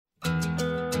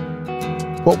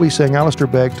what we sing, Alistair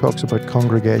Begg talks about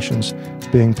congregations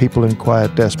being people in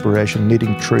quiet desperation,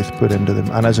 needing truth put into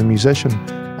them. And as a musician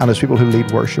and as people who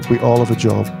lead worship, we all have a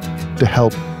job to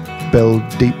help build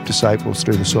deep disciples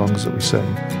through the songs that we sing.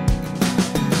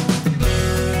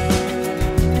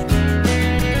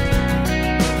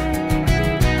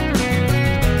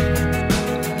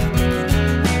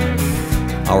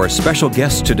 Our special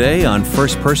guests today on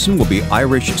First Person will be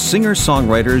Irish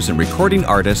singer-songwriters and recording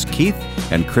artists Keith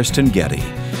and Kristen Getty.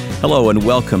 Hello and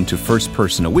welcome to First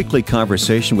Person, a weekly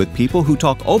conversation with people who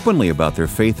talk openly about their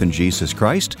faith in Jesus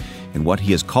Christ and what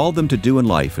He has called them to do in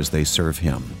life as they serve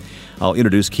Him. I'll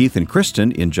introduce Keith and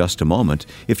Kristen in just a moment.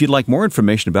 If you'd like more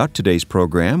information about today's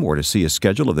program or to see a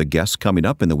schedule of the guests coming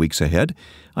up in the weeks ahead,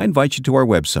 I invite you to our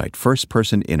website,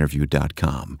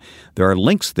 firstpersoninterview.com. There are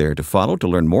links there to follow to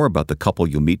learn more about the couple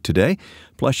you'll meet today.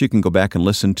 Plus, you can go back and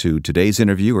listen to today's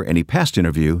interview or any past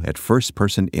interview at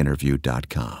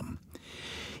firstpersoninterview.com.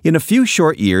 In a few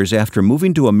short years after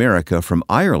moving to America from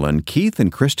Ireland, Keith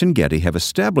and Kristen Getty have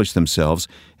established themselves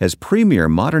as premier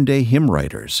modern-day hymn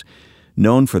writers.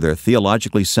 Known for their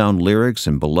theologically sound lyrics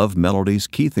and beloved melodies,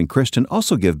 Keith and Kristen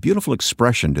also give beautiful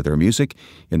expression to their music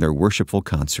in their worshipful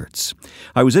concerts.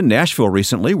 I was in Nashville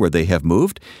recently, where they have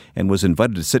moved, and was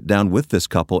invited to sit down with this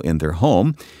couple in their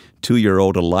home.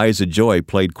 2-year-old Eliza Joy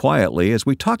played quietly as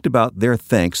we talked about their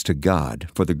thanks to God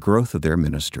for the growth of their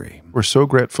ministry. We're so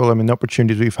grateful. The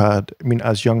opportunities we've had,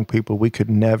 as young people, we could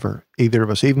never, either of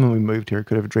us, even when we moved here,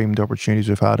 could have dreamed the opportunities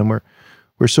we've had, and we're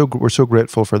so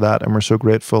grateful for that, and we're so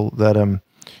grateful that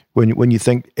when you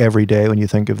think every day, when you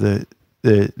think of the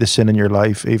sin in your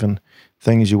life, even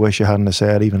things you wish you hadn't have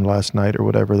said, even last night or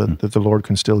whatever, that the Lord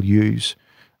can still use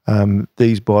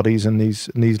these bodies and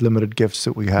these limited gifts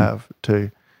that we have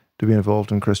to be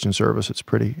involved in Christian service. It's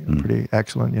pretty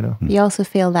excellent, You also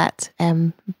feel that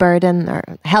burden, or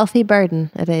healthy burden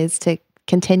it is, to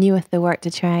continue with the work,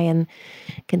 to try and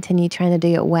continue trying to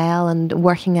do it well and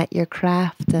working at your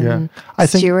craft and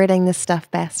stewarding the stuff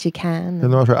best you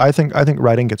can. I think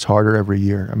writing gets harder every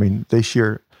year. This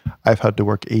year I've had to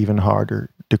work even harder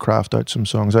to craft out some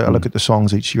songs. I look at the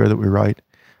songs each year that we write,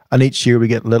 and each year we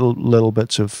get little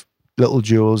bits of little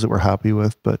jewels that we're happy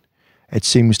with, but it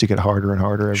seems to get harder and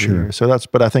harder every year. So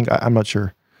but I think I'm not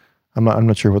sure. I'm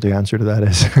not sure what the answer to that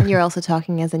is. You're also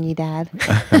talking as a new dad.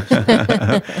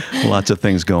 Lots of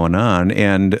things going on.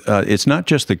 And it's not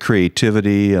just the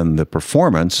creativity and the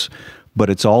performance, but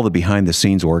it's all the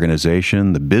behind-the-scenes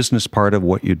organization, the business part of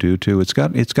what you do, too. It's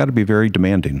got to be very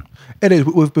demanding. It is.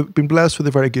 We've been blessed with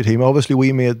a very good team. Obviously,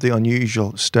 we made the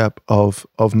unusual step of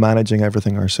managing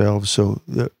everything ourselves. So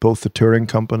both the touring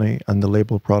company and the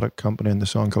label product company and the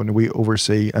song company, we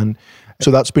oversee. And so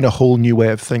that's been a whole new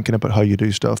way of thinking about how you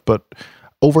do stuff. But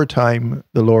over time,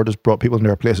 the Lord has brought people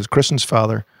into our places. Kristen's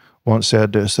father once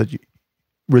said to us that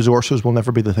resources will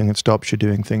never be the thing that stops you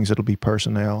doing things. It'll be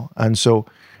personnel. And so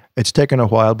it's taken a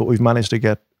while, but we've managed to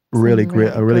get a really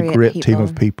great team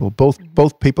of people.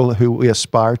 Both people who we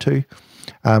aspire to,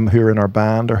 who are in our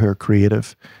band or who are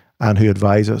creative and who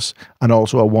advise us, and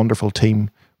also a wonderful team.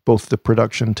 Both the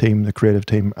production team, the creative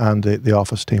team, and the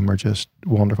office team are just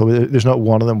wonderful. There's not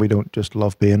one of them we don't just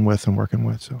love being with and working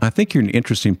with. So I think you're in an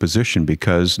interesting position,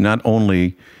 because not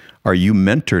only are you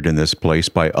mentored in this place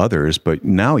by others, but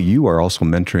now you are also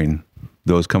mentoring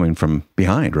those coming from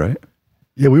behind, right?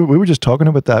 Yeah, we were just talking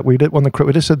about that. We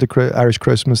just did the Irish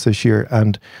Christmas this year,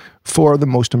 and 4 of the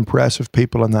most impressive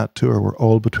people on that tour were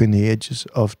all between the ages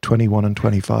of 21 and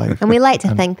 25. And we like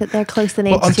to think that they're close in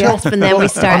age to us, but then we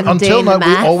start until doing now, the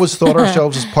math. we always thought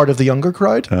ourselves as part of the younger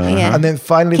crowd. And then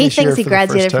finally Keith this year, thinks he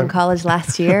graduated from college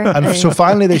last year. And so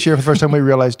finally this year, for the first time, we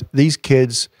realized these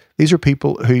kids, these are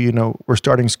people who, were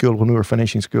starting school when we were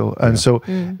finishing school. And so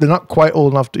they're not quite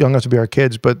young enough to be our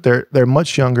kids, but they're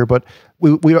much younger. But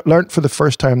we learned for the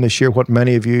first time this year what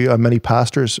many of you, many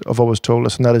pastors have always told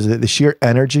us, and that is the sheer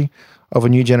energy of a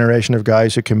new generation of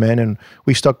guys who come in. And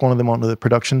we stuck one of them onto the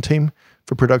production team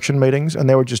for production meetings, and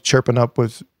they were just chirping up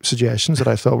with suggestions that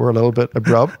I thought were a little bit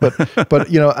abrupt, but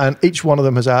and each one of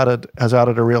them has added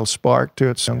a real spark to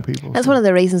its young people. That's one of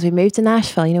the reasons we moved to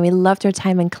Nashville. We loved our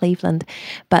time in Cleveland,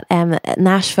 but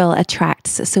Nashville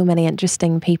attracts so many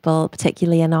interesting people,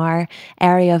 particularly in our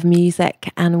area of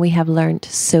music, and we have learned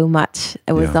so much.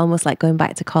 It was almost like going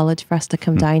back to college for us to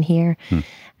come down here.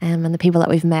 And the people that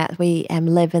we've met, we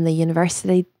live in the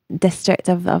university district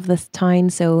of this town,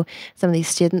 so some of these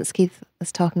students Keith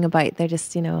was talking about, they're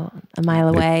just a mile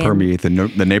away. They permeate the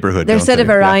neighborhood. They're sort of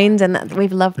around, and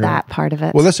we've loved that part of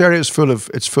it. Well, this area is full of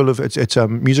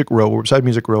Music Row. We're beside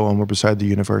Music Row, and we're beside the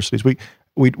universities.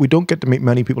 We don't get to meet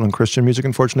many people in Christian music,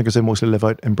 unfortunately, because they mostly live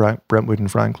out in Brentwood and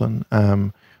Franklin.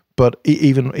 But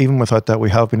even without that,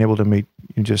 we have been able to meet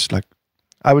just like,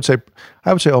 I would say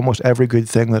almost every good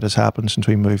thing that has happened since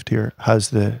we moved here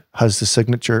has the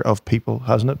signature of people,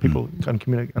 hasn't it? People can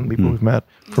communicate, and people we've met,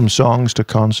 from songs to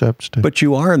concepts to. But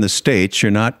you are in the States. You're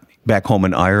not back home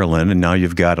in Ireland, and now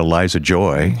you've got Elijah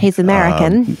Joy. He's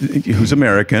American. Who's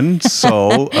American.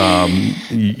 So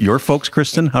your folks,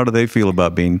 Kristen, how do they feel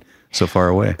about being so far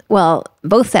away? Well,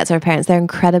 both sets of our parents, they're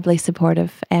incredibly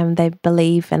supportive, and they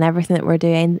believe in everything that we're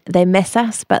doing. They miss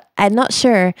us, but I'm not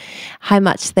sure how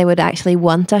much they would actually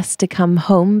want us to come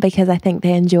home, because I think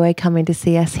they enjoy coming to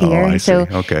see us here. I see. So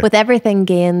Okay. with everything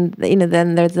gained,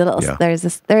 then there's a little,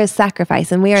 there is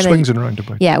sacrifice, and we are swings and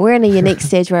roundabouts. Yeah, we're in a unique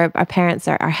stage where our parents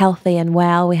are healthy and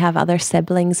well. We have other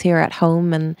siblings who are at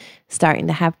home and starting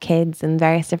to have kids and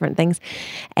various different things.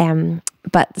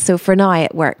 But so for now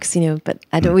it works, but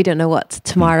we don't know what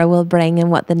tomorrow will bring and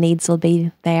what the needs will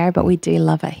be there, but we do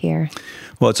love it here.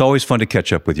 Well, it's always fun to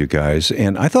catch up with you guys.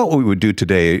 And I thought what we would do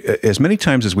today, as many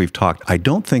times as we've talked, I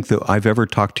don't think that I've ever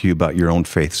talked to you about your own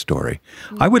faith story.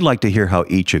 I would like to hear how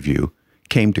each of you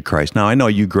came to Christ. Now, I know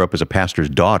you grew up as a pastor's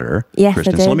daughter, yes,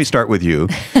 Kristen, I did. So let me start with you.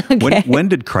 Okay. When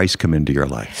did Christ come into your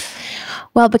life?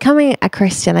 Well, becoming a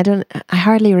Christian, I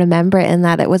hardly remember it, in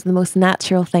that it was the most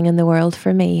natural thing in the world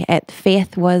for me.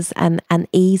 Faith was an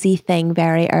easy thing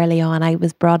very early on. I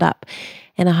was brought up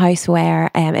in a house where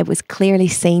it was clearly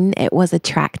seen, it was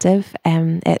attractive.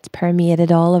 It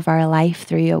permeated all of our life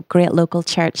through a great local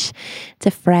church,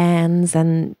 to friends,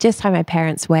 and just how my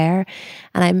parents were.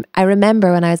 And I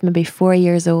remember when I was maybe 4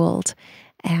 years old,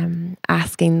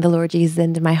 asking the Lord Jesus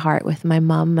into my heart with my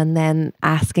mum, and then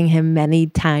asking him many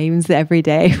times every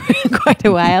day for quite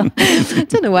a while. I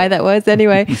don't know why that was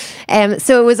anyway.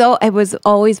 So it was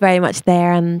always very much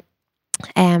there.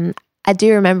 And I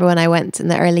do remember when I went in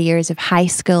the early years of high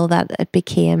school that it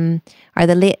became, or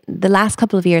the last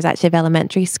couple of years actually of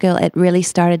elementary school, it really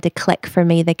started to click for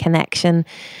me, the connection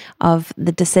of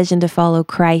the decision to follow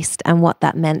Christ and what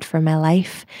that meant for my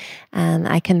life. And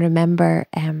I can remember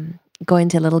going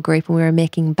to a little group, and we were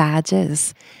making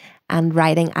badges and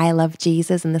writing "I love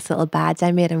Jesus" in this little badge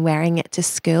I made and wearing it to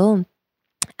school.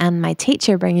 And my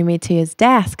teacher bringing me to his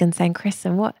desk and saying,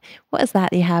 "Kristen, what is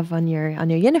that you have on your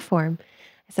uniform?"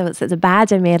 So it's a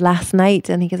badge I made last night.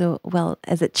 And he goes, "Oh, well,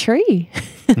 is it true?"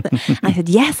 I said,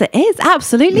 "Yes, it is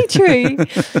absolutely true."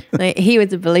 Like, he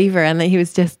was a believer, and he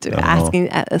was just asking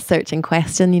a searching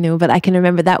question, but I can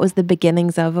remember that was the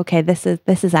beginnings of, okay, this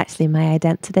is actually my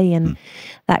identity. And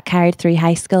that carried through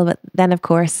high school. But then, of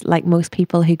course, like most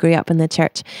people who grew up in the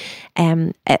church,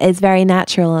 it is very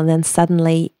natural. And then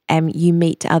suddenly you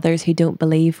meet others who don't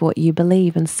believe what you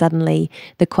believe, and suddenly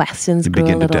the questions grow a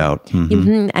little. You begin to doubt.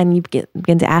 Mm-hmm. And you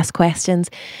begin to ask questions.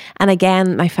 And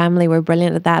again, my family were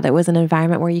brilliant at that. It was an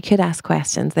environment where you could ask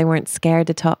questions. They weren't scared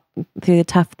to talk through the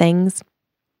tough things.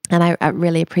 And I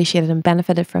really appreciated and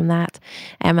benefited from that.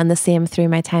 And the same through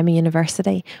my time at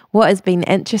university. What has been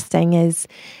interesting is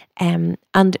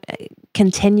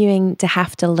continuing to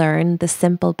have to learn the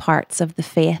simple parts of the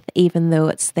faith, even though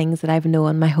it's things that I've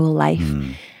known my whole life.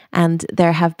 And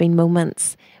there have been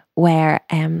moments where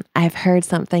I've heard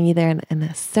something either in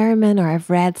a sermon, or I've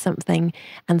read something,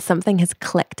 and something has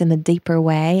clicked in a deeper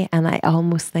way. And I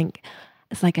almost think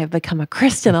it's like I've become a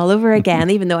Christian all over again,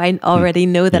 even though I already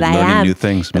know that I am. New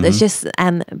things. But it's just,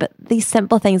 but these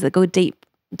simple things that go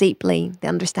deeply, the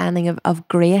understanding of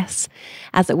grace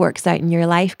as it works out in your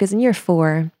life. Because in year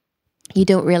 4, you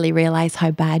don't really realize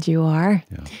how bad you are.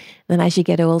 Yeah. Then as you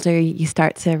get older, you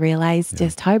start to realize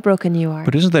just how broken you are.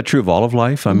 But isn't that true of all of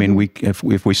life? I mean, if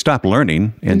we stop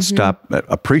learning and stop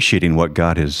appreciating what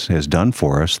God has done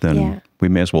for us, then we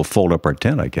may as well fold up our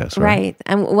tent, I guess. Right.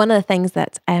 And one of the things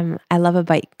that I love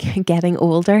about getting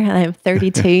older, and I'm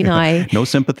 32 now. No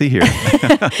sympathy here.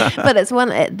 But it's one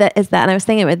that is that, and I was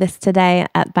thinking about this today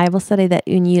at Bible study, that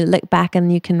when you look back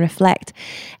and you can reflect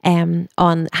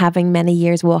on having many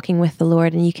years walking with the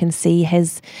Lord, and you can see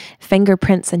his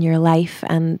fingerprints in your life,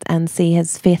 and see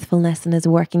his faithfulness and his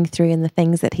working through, and the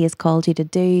things that he has called you to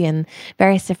do, and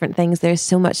various different things. There's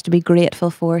so much to be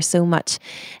grateful for, so much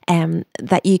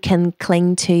that you can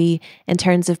cling to in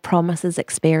terms of promises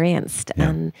experienced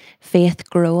and faith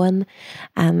growing.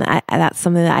 And that's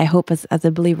something that I hope as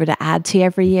a believer to add to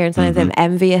every year. And sometimes I'm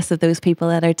envious of those people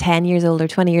that are 10 years old or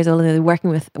 20 years old, and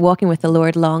they're walking with the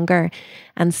Lord longer,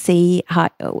 and see how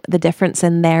the difference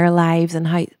in their lives, and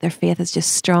how their faith is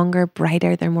just stronger,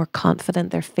 brighter, they're more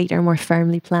confident, their feet are more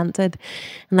firmly planted.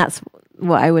 And that's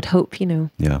what I would hope,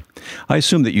 Yeah. I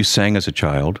assume that you sang as a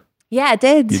child. Yeah, I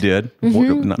did. You did?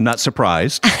 I'm not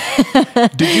surprised.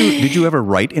 Did you ever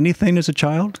write anything as a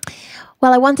child?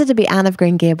 Well, I wanted to be Anne of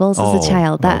Green Gables as a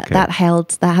child. That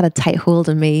had a tight hold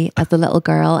on me as a little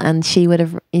girl, and she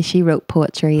wrote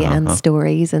poetry and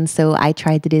stories, and so I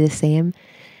tried to do the same.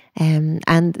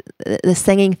 And the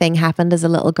singing thing happened as a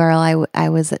little girl. I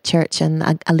was at church and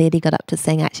a lady got up to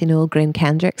sing actually an old Graham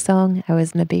Kendrick song. I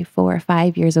was maybe 4 or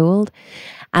 5 years old.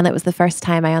 And it was the first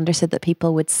time I understood that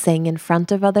people would sing in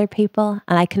front of other people.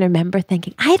 And I can remember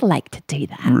thinking, I'd like to do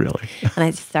that. Really? And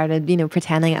I started,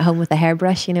 pretending at home with a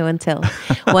hairbrush, until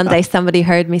one day somebody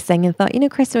heard me sing and thought,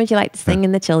 Kristen, would you like to sing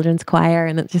in the children's choir?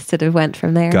 And it just sort of went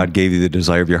from there. God gave you the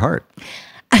desire of your heart.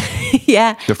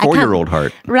 Yeah. The 4-year-old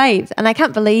heart. Right. And I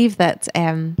can't believe that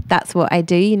that's what I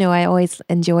do. I always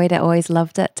enjoyed it, always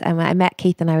loved it. I met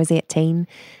Keith when I was 18.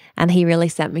 And he really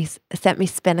sent me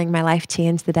spinning. My life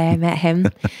changed the day I met him,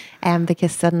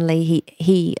 because suddenly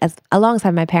he, as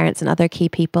alongside my parents and other key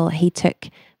people, he took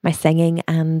my singing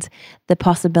and the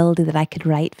possibility that I could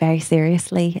write very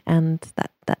seriously, and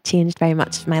that changed very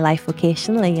much my life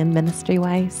vocationally and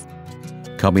ministry-wise.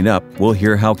 Coming up, we'll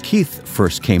hear how Keith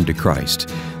first came to Christ.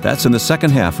 That's in the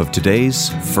second half of today's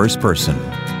First Person.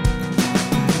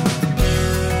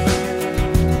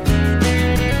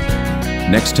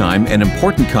 Next time, an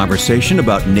important conversation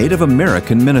about Native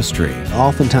American ministry.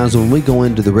 Oftentimes when we go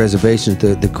into the reservations,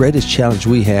 the greatest challenge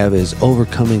we have is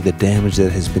overcoming the damage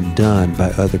that has been done by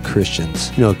other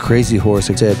Christians. Crazy Horse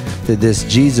said that this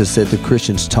Jesus that the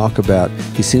Christians talk about,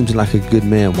 he seems like a good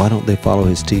man. Why don't they follow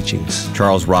his teachings?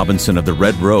 Charles Robinson of the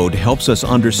Red Road helps us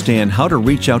understand how to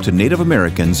reach out to Native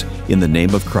Americans in the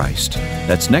name of Christ.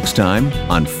 That's next time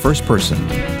on First Person.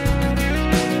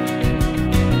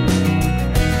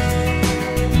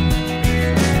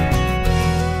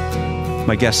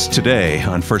 My guests today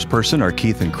on First Person are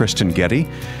Keith and Kristen Getty.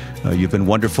 You've been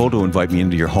wonderful to invite me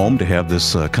into your home to have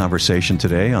this conversation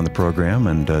today on the program,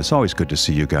 and it's always good to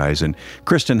see you guys. And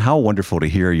Kristen, how wonderful to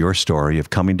hear your story of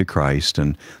coming to Christ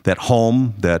and that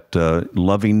home, that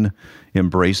loving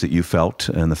embrace that you felt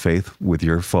in the faith with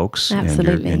your folks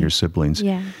and your siblings.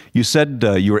 Yeah. You said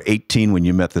you were 18 when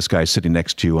you met this guy sitting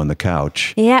next to you on the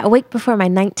couch. Yeah, a week before my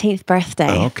 19th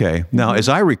birthday. Okay. Now, as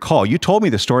I recall, you told me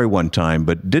the story one time,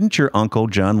 but didn't your uncle,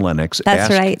 John Lennox,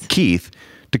 ask Keith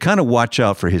to kind of watch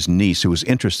out for his niece who was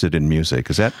interested in music?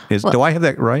 Do I have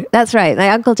that right? That's right. My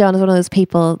Uncle John is one of those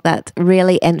people that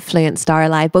really influenced our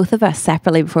life, both of us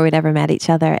separately before we'd ever met each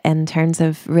other, in terms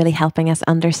of really helping us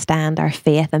understand our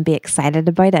faith and be excited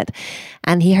about it.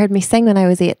 And he heard me sing when I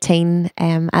was 18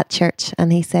 at church,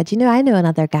 and he said, I know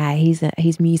another guy,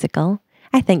 he's musical.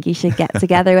 I think you should get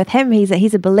together with him.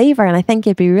 He's a believer, and I think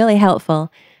it'd be really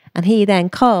helpful. And he then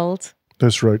called...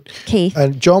 That's right. Keith.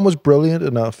 And John was brilliant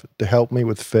enough to help me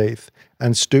with faith,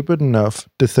 and stupid enough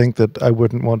to think that I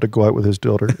wouldn't want to go out with his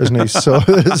daughter, isn't he? So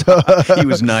he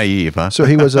was naive, huh? So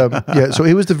he was, So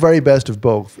he was the very best of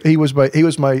both. He was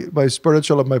my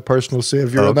spiritual and my personal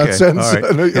savior in that sense. All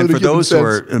right. And for those who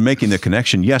are making the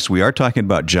connection, yes, we are talking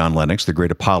about John Lennox, the great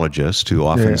apologist who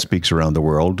often speaks around the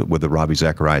world with the Ravi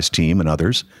Zacharias team and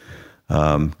others.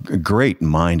 Great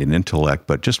mind and intellect,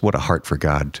 but just what a heart for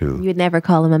God too. You would never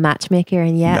call him a matchmaker,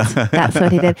 and yet that's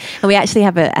what he did. And we actually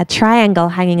have a triangle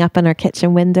hanging up in our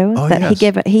kitchen window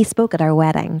he spoke at our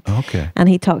wedding. Okay. And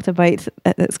he talked about,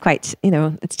 it's quite,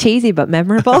 it's cheesy but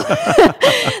memorable.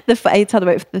 He talked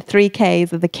about the 3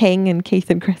 Ks of the King and Keith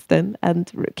and Kristen, and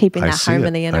keeping that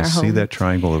harmony in our home. I see that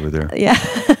triangle over there. Yeah,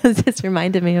 it just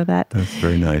reminded me of that. That's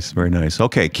very nice, very nice.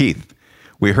 Okay, Keith.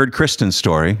 We heard Kristen's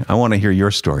story. I want to hear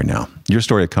your story now. Your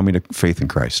story of coming to faith in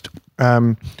Christ.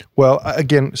 Well,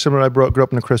 again, similar. I grew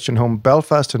up in a Christian home.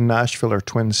 Belfast and Nashville are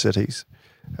twin cities,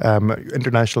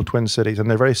 international twin cities, and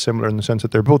they're very similar in the sense that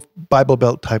they're both Bible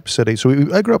Belt type cities. So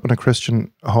I grew up in a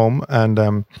Christian home, and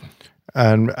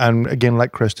again,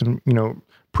 like Kristen,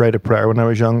 prayed a prayer when I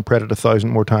was young. Prayed it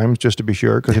 1,000 more times just to be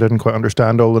sure, because I didn't quite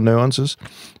understand all the nuances,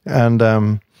 and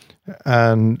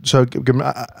so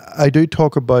I do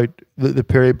talk about the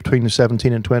period between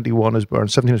 17 and 21, or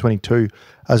 17 and 22,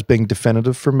 as being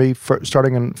definitive for me,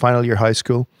 starting in final year high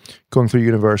school, going through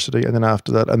university, and then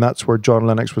after that. And that's where John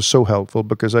Lennox was so helpful,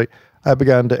 because I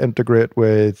began to integrate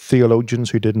with theologians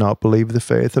who did not believe the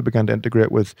faith. I began to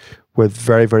integrate with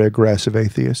very, very aggressive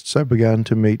atheists. I began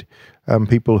to meet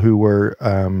people who were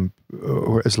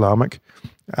Islamic.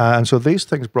 And so these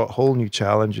things brought whole new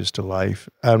challenges to life.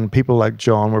 And people like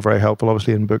John were very helpful,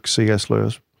 obviously, in books. C.S.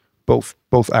 Lewis, both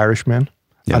Irishmen,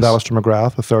 and Alistair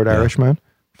McGrath, a third Irishman,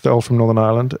 all from Northern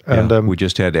Ireland. And we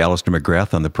just had Alistair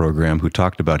McGrath on the program, who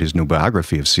talked about his new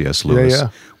biography of C.S. Lewis,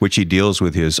 which he deals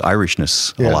with his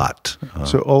Irishness a lot.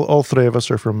 So all 3 of us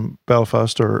are from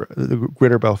Belfast, or the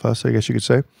greater Belfast, I guess you could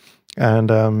say. And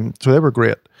so they were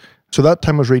great. So that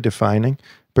time was redefining.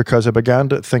 because I began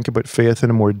to think about faith in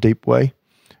a more deep way,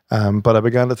 but I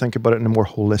began to think about it in a more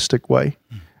holistic way.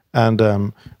 And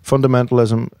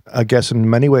fundamentalism, I guess, in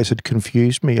many ways had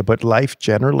confused me about life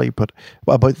generally, but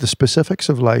about the specifics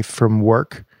of life, from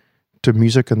work to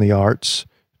music and the arts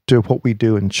to what we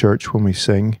do in church when we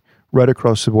sing, right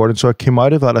across the board. And so I came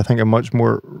out of that, I think, a much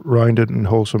more rounded and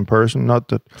wholesome person. Not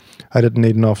that I didn't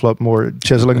need an awful lot more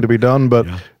chiseling to be done, but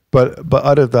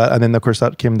out of that, and then of course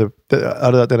that came out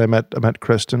of that. Then I met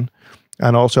Kristen,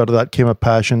 and also out of that came a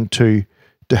passion to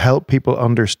help people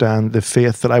understand the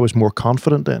faith that I was more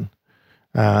confident in,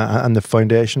 and the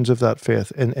foundations of that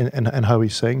faith in how we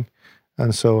sing.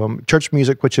 And so church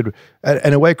music, which had,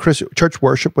 in a way, church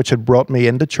worship, which had brought me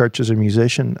into church as a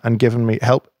musician and given me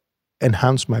help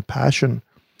enhance my passion,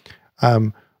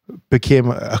 became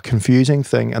a confusing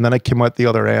thing. And then I came out the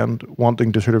other end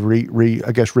wanting to sort of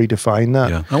redefine that.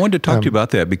 Yeah, I wanted to talk to you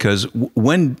about that, because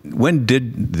when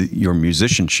did your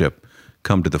musicianship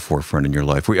come to the forefront in your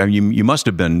life? You must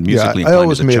have been musically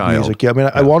inclined as a child. I always made music. Yeah, I mean,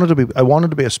 I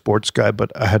wanted to be a sports guy,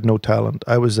 but I had no talent.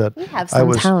 I was that. You have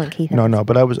some talent, Keith. No,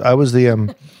 but I was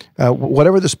the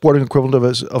whatever the sporting equivalent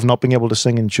of not being able to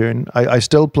sing in tune. I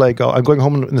still play golf. I'm going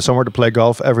home in the summer to play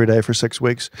golf every day for 6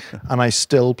 weeks, and I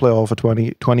still play off a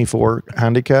 24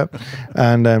 handicap.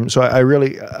 And so I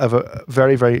really have a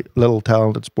very, very little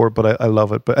talent at sport, but I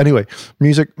love it. But anyway,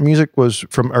 music was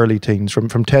from early teens, from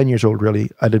 10 years old.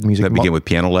 Really, I did music. That began with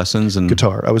piano lessons and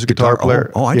guitar. I was a guitar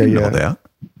player. Oh, I didn't know that.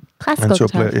 Classical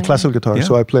guitar. Yeah.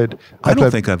 So I played. I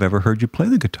don't think I've ever heard you play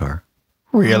the guitar.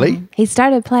 Really? He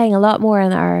started playing a lot more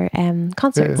in our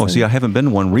concerts. Oh, see, I haven't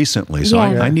been one recently, so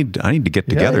I need to get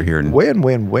together here. And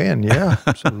when? Yeah,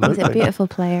 absolutely. He's a beautiful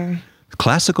player.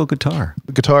 Classical guitar,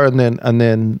 and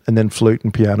then flute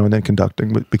and piano, and then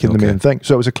conducting became the main thing.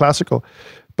 So it was a classical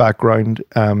background.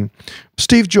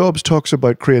 Steve Jobs talks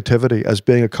about creativity as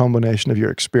being a combination of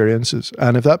your experiences,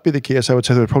 and if that be the case, I would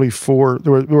say there were probably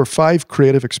there were 5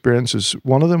 creative experiences.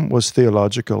 One of them was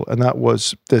theological, and that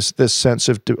was this sense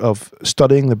of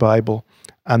studying the Bible,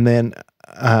 and then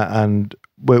and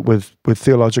with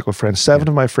theological friends. 7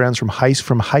 of my friends from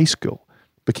high school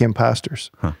became pastors.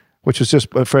 Huh. Which was just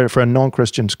for a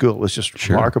non-Christian school, was just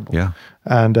remarkable. Yeah,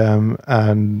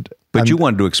 but you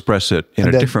wanted to express it in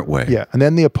a different way. Yeah, and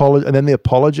then the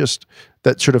apologist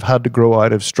that sort of had to grow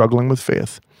out of struggling with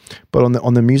faith. But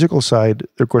on the musical side,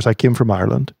 of course, I came from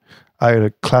Ireland. I had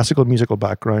a classical musical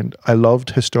background. I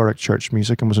loved historic church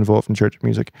music and was involved in church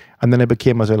music. And then I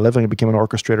became an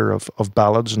orchestrator of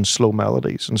ballads and slow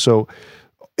melodies. And so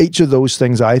each of those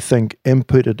things, I think,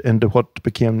 inputted into what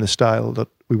became the style that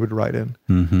we would write in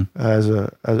as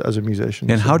a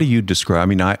musician. And how do you describe? I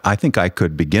mean, I think I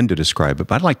could begin to describe it,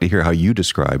 but I'd like to hear how you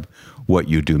describe what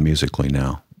you do musically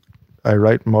now. I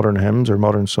write modern hymns or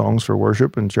modern songs for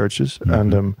worship in churches,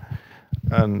 and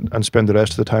spend the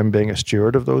rest of the time being a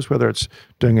steward of those, whether it's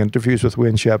doing interviews with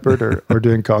Wayne Shepherd or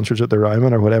doing concerts at the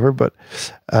Ryman or whatever. But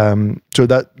so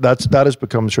that has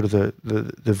become sort of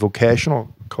the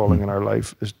vocational calling in our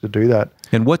life, is to do that.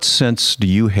 And what sense do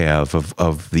you have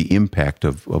of the impact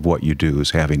of what you do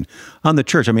is having on the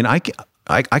church? I mean, I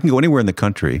can go anywhere in the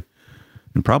country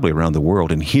and probably around the world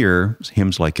and hear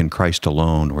hymns like In Christ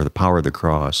Alone or The Power of the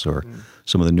Cross or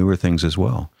some of the newer things as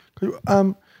well.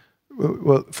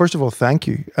 Well, first of all, thank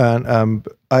you. And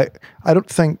I don't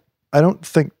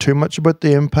think too much about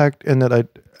the impact in that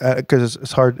because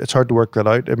it's hard to work that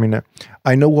out. I mean,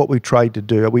 I know what we tried to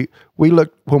do.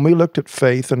 When we looked at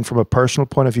faith, and from a personal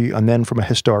point of view, and then from a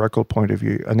historical point of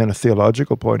view, and then a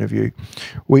theological point of view,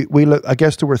 we look. I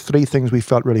guess there were 3 things we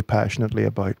felt really passionately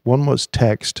about. One was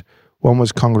text, one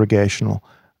was congregational,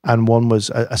 and one was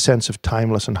a sense of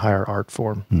timeless and higher art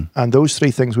form. And those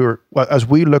 3 things as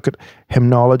we look at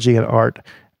hymnology and art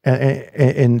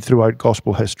in throughout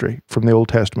gospel history, from the Old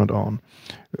Testament on,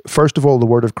 first of all, the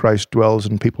word of Christ dwells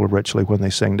in people richly when they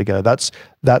sing together.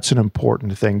 That's an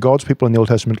important thing. God's people in the Old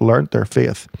Testament learnt their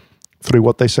faith through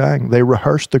what they sang. They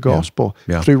rehearsed the gospel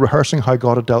through rehearsing how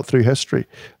God had dealt through history.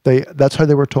 That's how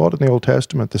they were taught in the Old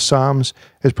Testament. The Psalms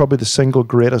is probably the single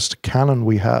greatest canon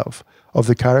we have of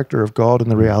the character of God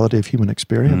and the reality of human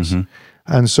experience.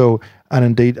 And so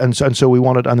we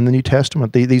wanted, and in the New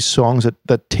Testament, these songs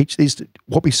that teach these,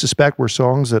 what we suspect were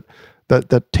songs that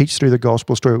teach through the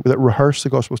gospel story, that rehearse the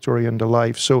gospel story into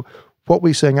life. So what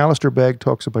we sing, Alistair Begg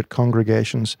talks about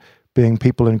congregations being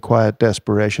people in quiet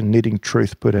desperation, needing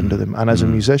truth put into them. And as a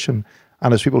musician,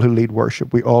 and as people who lead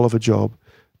worship, we all have a job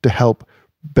to help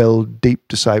build deep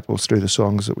disciples through the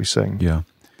songs that we sing. Yeah.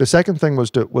 The second thing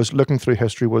was looking through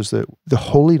history was the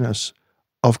holiness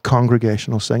of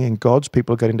congregational singing, God's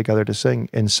people getting together to sing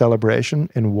in celebration,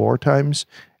 in war times,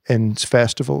 in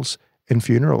festivals, in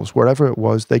funerals, wherever it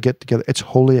was, they get together. It's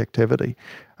holy activity.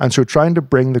 And so trying to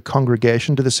bring the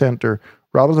congregation to the center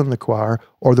rather than the choir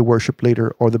or the worship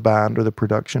leader or the band or the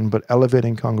production, but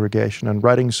elevating congregation and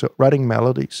writing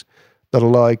melodies that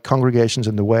allow congregations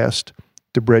in the West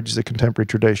to bridge the contemporary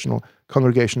traditional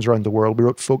congregations around the world. We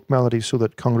wrote folk melodies so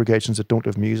that congregations that don't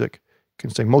have music can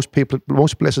sing. Most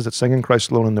places that sing in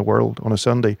Christ Alone in the world on a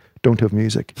Sunday don't have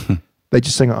music. They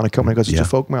just sing it on a company because it's a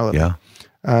folk melody. Yeah.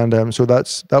 And so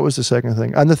that was the second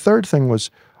thing. And the third thing was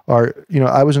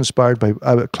I was inspired by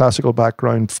a classical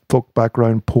background, folk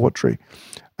background, poetry,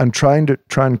 and trying to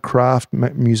craft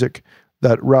music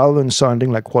that rather than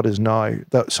sounding like what is now,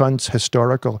 that sounds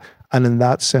historical. And in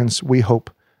that sense, we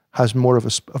hope has more of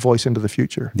a voice into the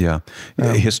future. Yeah.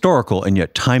 Historical and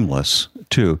yet timeless,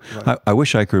 too. Right. I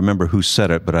wish I could remember who said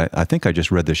it, but I think I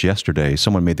just read this yesterday.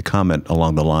 Someone made the comment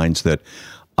along the lines that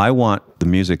I want the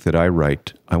music that I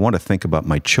write, I want to think about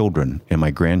my children and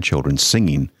my grandchildren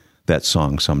singing that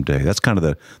song someday. That's kind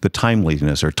of the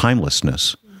timeliness or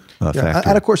timelessness factor.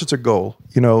 And of course it's a goal.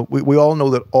 We all know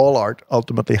that all art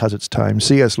ultimately has its time.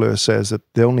 C.S. Lewis says that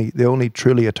the only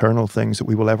truly eternal things that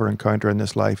we will ever encounter in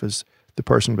this life is the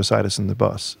person beside us in the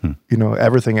bus.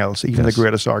 Everything else, even the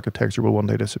greatest architecture, will one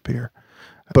day disappear.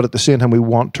 But at the same time, we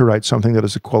want to write something that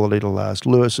is a quality to last.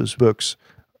 Lewis's books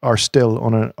are still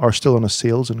on a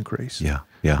sales increase. Yeah.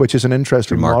 Which is an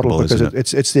interesting model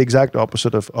because it's the exact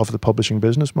opposite of the publishing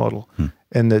business model.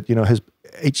 In that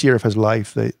each year of his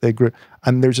life they grew,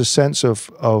 and there's a sense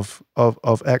of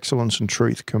excellence and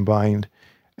truth combined.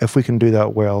 If we can do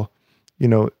that well,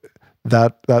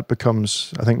 that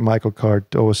becomes, I think Michael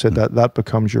Card always said that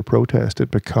becomes your protest. It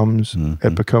becomes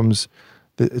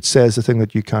it says the thing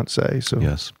that you can't say. So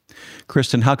yes,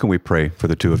 Kristen, how can we pray for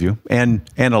the two of you and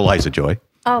Eliza Joy?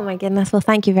 Oh my goodness. Well,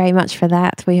 thank you very much for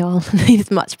that. We all need as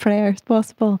much prayer as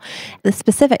possible. The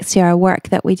specifics to our work,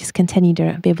 that we just continue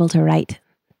to be able to write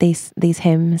these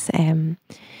hymns, being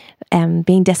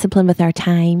disciplined with our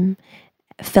time,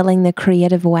 filling the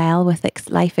creative well with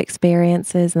life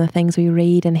experiences and the things we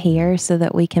read and hear so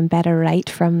that we can better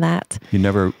write from that. You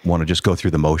never want to just go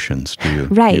through the motions, do you?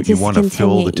 Right. You want to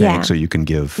fill the tank so you can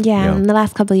give. Yeah. In the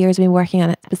last couple of years, we've been working on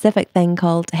a specific thing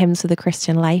called Hymns for the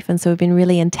Christian Life. And so we've been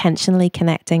really intentionally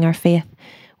connecting our faith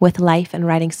with life and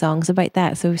writing songs about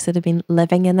that. So we've sort of been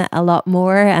living in it a lot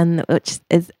more, and which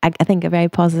is, I think, a very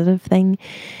positive thing.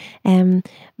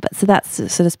 But so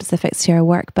that's sort of specifics to our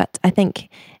work. But I think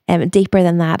deeper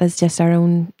than that is just our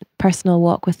own personal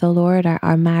walk with the Lord,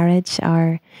 our marriage,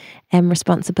 our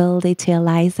responsibility to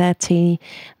Eliza to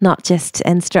not just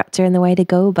instruct her in the way to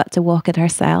go, but to walk it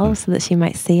ourselves so that she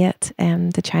might see it,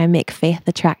 to try and make faith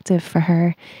attractive for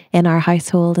her in our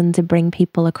household and to bring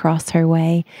people across her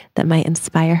way that might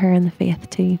inspire her in the faith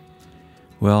too.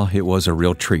 Well, it was a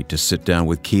real treat to sit down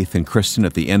with Keith and Kristen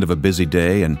at the end of a busy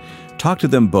day and talk to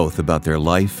them both about their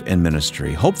life and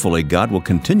ministry. Hopefully, God will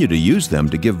continue to use them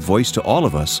to give voice to all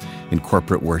of us in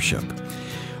corporate worship.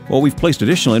 Well, we've placed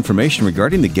additional information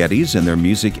regarding the Gettys and their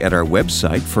music at our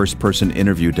website,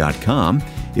 firstpersoninterview.com.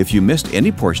 If you missed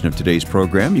any portion of today's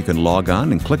program, you can log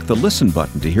on and click the listen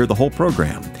button to hear the whole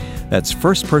program. That's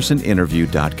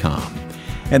firstpersoninterview.com.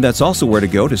 And that's also where to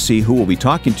go to see who we'll be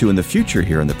talking to in the future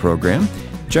here in the program.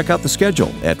 Check out the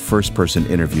schedule at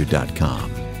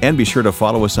firstpersoninterview.com. And be sure to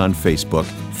follow us on Facebook,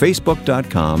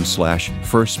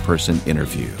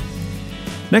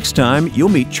 facebook.com/firstpersoninterview. Next time, you'll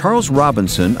meet Charles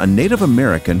Robinson, a Native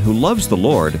American who loves the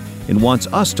Lord and wants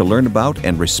us to learn about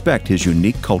and respect his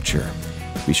unique culture.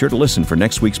 Be sure to listen for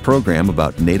next week's program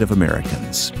about Native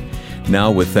Americans.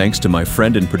 Now, with thanks to my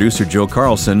friend and producer Joe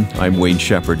Carlson, I'm Wayne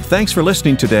Shepherd. Thanks for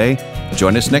listening today.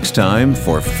 Join us next time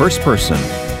for First Person.